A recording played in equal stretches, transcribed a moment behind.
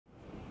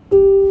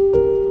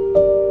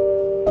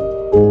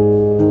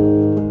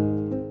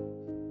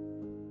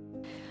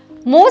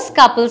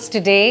Most couples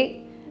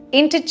today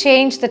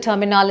interchange the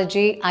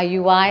terminology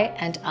IUI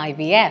and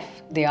IVF.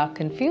 They are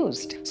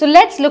confused. So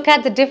let's look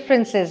at the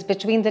differences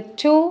between the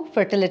two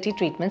fertility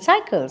treatment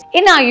cycles.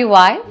 In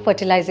IUI,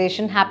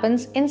 fertilization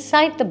happens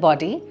inside the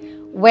body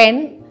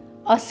when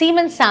a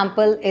semen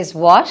sample is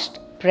washed,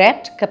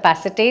 prepped,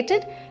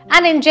 capacitated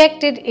and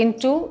injected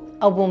into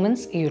a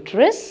woman's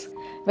uterus.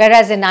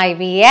 Whereas in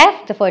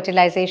IVF, the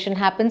fertilization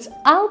happens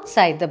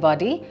outside the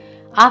body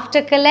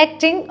after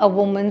collecting a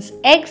woman's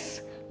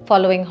eggs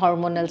following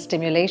hormonal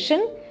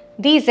stimulation.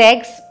 These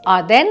eggs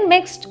are then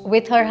mixed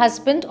with her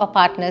husband or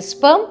partner's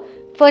sperm,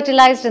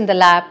 fertilized in the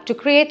lab to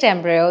create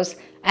embryos,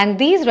 and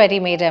these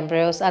ready-made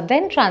embryos are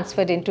then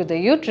transferred into the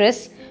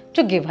uterus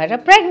to give her a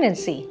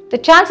pregnancy. The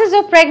chances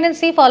of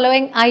pregnancy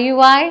following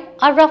IUI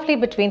are roughly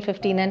between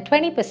 15 and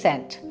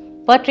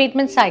 20% per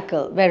treatment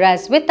cycle,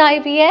 whereas with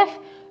IVF,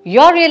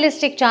 your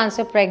realistic chance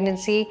of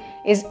pregnancy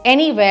is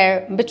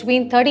anywhere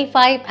between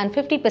 35 and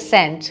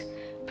 50%,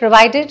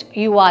 provided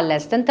you are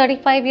less than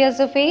 35 years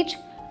of age.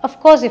 Of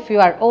course, if you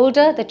are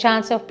older, the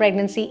chance of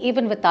pregnancy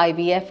even with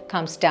IVF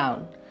comes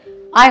down.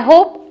 I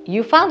hope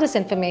you found this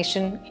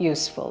information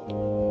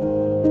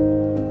useful.